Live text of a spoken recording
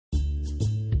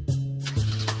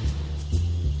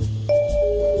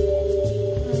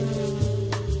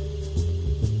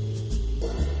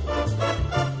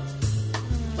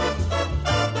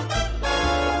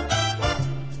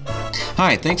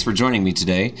Hi, thanks for joining me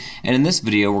today, and in this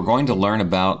video we're going to learn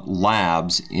about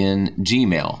labs in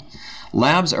Gmail.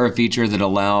 Labs are a feature that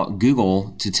allow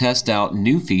Google to test out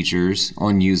new features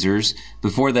on users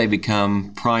before they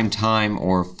become prime time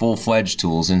or full-fledged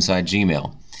tools inside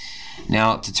Gmail.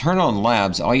 Now, to turn on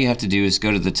labs, all you have to do is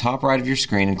go to the top right of your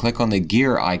screen and click on the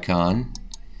gear icon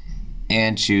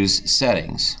and choose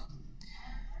Settings.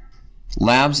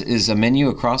 Labs is a menu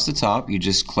across the top. You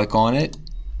just click on it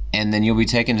and then you'll be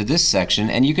taken to this section,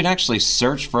 and you can actually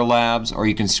search for labs, or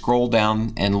you can scroll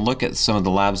down and look at some of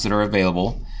the labs that are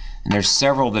available. And there's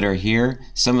several that are here.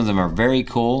 Some of them are very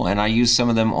cool, and I use some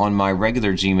of them on my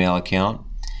regular Gmail account.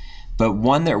 But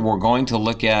one that we're going to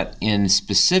look at in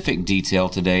specific detail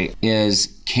today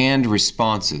is canned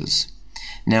responses.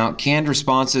 Now, canned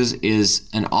responses is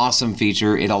an awesome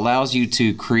feature. It allows you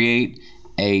to create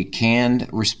a canned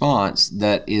response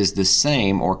that is the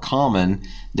same or common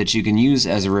that you can use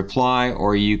as a reply,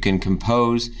 or you can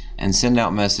compose and send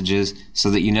out messages so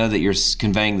that you know that you're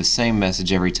conveying the same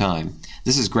message every time.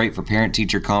 This is great for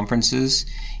parent-teacher conferences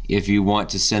if you want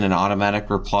to send an automatic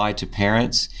reply to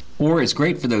parents, or it's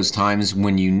great for those times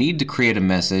when you need to create a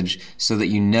message so that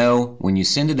you know when you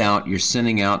send it out, you're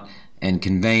sending out and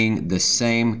conveying the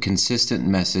same consistent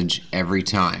message every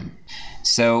time.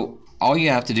 So all you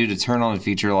have to do to turn on a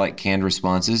feature like canned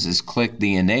responses is click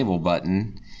the Enable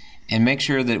button and make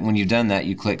sure that when you've done that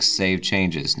you click Save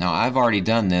Changes. Now, I've already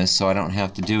done this, so I don't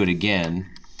have to do it again.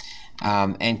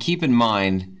 And keep in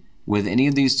mind, with any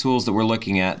of these tools that we're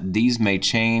looking at, these may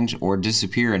change or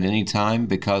disappear at any time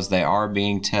because they are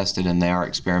being tested and they are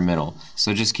experimental.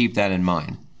 So just keep that in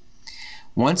mind.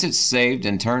 Once it's saved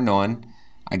and turned on,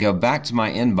 I go back to my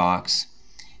inbox,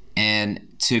 and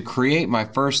to create my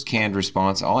first canned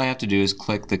response, all I have to do is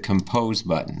click the Compose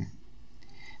button.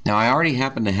 Now, I already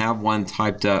happen to have one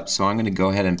typed up, so I'm going to go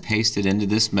ahead and paste it into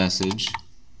this message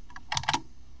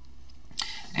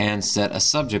and set a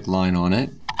subject line on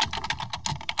it.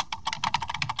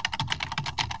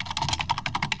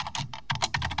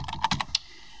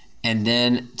 And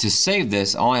then to save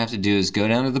this, all I have to do is go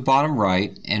down to the bottom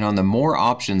right, and on the More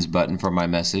Options button for my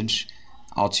message,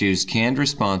 I'll choose Canned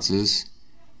Responses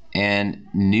and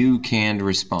New Canned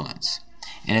Response.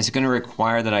 And it's going to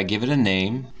require that I give it a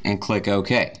name and click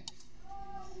OK.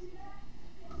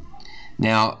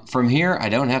 Now, from here, I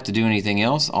don't have to do anything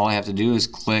else. All I have to do is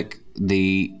click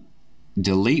the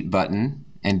Delete button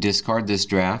and discard this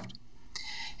draft.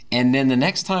 And then the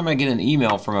next time I get an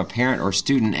email from a parent or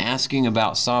student asking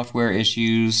about software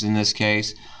issues in this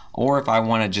case, or if I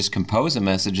want to just compose a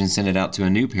message and send it out to a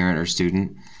new parent or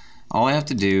student, all I have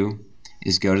to do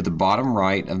is go to the bottom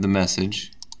right of the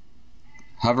message,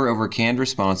 hover over Canned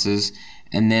Responses,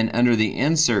 and then under the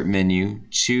Insert menu,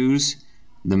 choose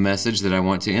the message that I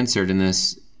want to insert in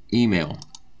this email.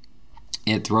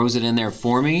 It throws it in there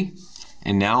for me,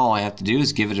 and now all I have to do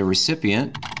is give it a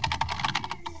recipient,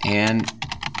 and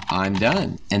I'm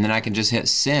done. And then I can just hit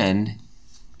Send,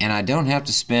 and I don't have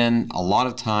to spend a lot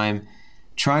of time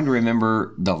trying to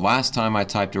remember the last time I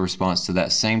typed a response to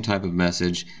that same type of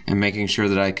message and making sure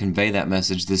that I convey that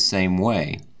message the same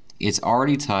way. It's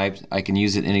already typed. I can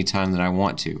use it anytime that I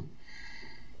want to.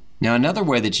 Now, another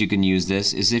way that you can use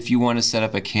this is if you want to set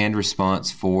up a canned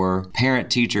response for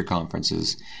parent-teacher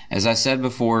conferences. As I said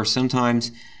before,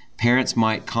 sometimes parents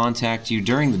might contact you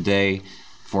during the day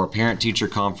for a parent-teacher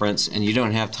conference and you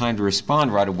don't have time to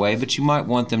respond right away, but you might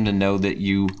want them to know that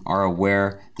you are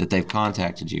aware that they've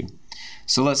contacted you.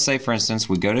 So let's say, for instance,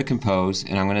 we go to Compose,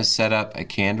 and I'm going to set up a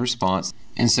canned response.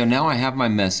 And so now I have my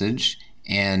message,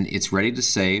 and it's ready to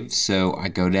save. So I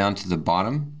go down to the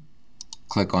bottom,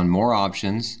 click on More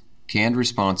Options, Canned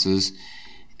Responses,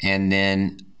 and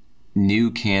then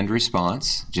New Canned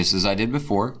Response, just as I did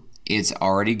before. It's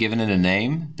already given it a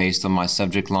name based on my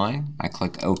subject line. I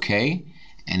click OK,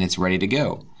 and it's ready to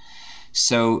go.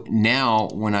 So now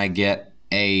when I get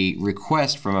a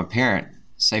request from a parent,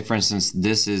 say for instance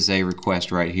this is a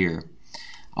request right here,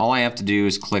 all I have to do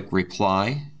is click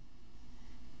Reply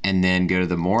and then go to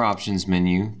the More Options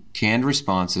menu, Canned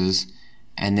Responses,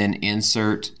 and then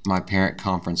insert my parent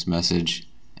conference message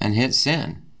and hit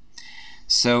Send.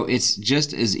 So it's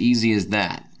just as easy as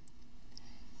that.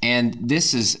 And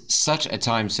this is such a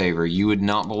time saver. You would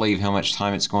not believe how much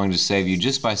time it's going to save you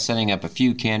just by setting up a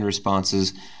few canned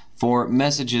responses for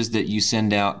messages that you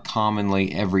send out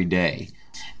commonly every day.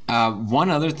 One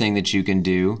other thing that you can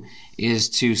do is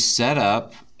to set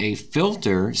up a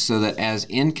filter so that as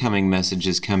incoming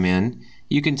messages come in,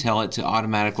 you can tell it to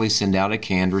automatically send out a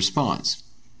canned response.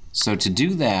 So to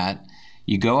do that,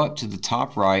 you go up to the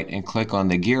top right and click on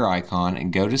the gear icon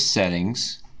and go to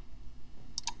Settings,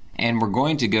 And we're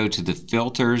going to go to the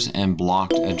Filters and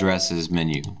Blocked Addresses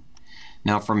menu.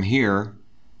 Now from here,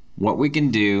 what we can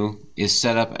do is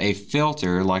set up a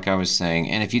filter like I was saying.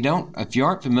 And if you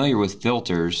aren't familiar with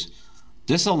filters,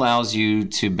 this allows you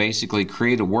to basically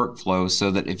create a workflow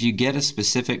so that if you get a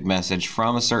specific message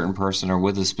from a certain person or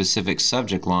with a specific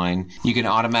subject line, you can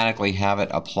automatically have it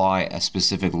apply a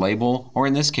specific label, or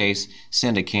in this case,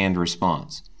 send a canned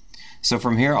response. So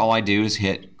from here, all I do is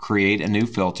hit create a new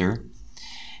filter.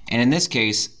 And in this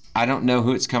case, I don't know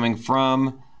who it's coming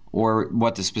from or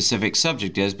what the specific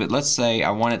subject is, but let's say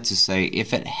I want it to say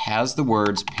if it has the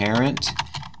words parent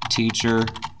teacher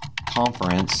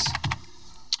conference,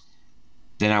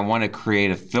 then I want to create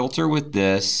a filter with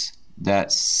this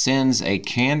that sends a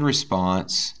canned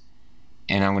response,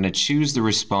 and I'm going to choose the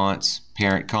response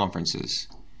parent conferences,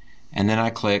 and then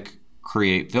I click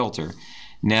create filter.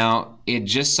 Now it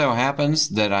just so happens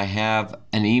that I have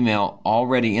an email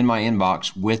already in my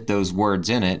inbox with those words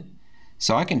in it,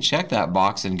 so I can check that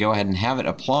box and go ahead and have it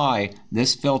apply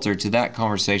this filter to that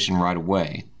conversation right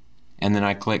away, and then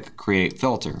I click create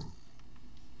filter.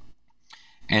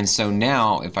 And so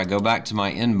now if I go back to my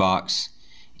inbox,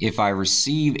 if I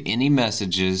receive any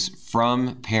messages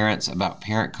from parents about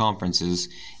parent conferences,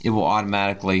 it will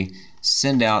automatically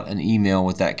send out an email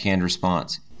with that canned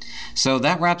response. So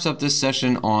that wraps up this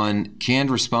session on canned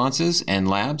responses and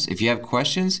labs. If you have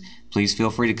questions, please feel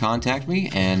free to contact me,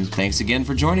 and thanks again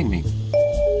for joining me.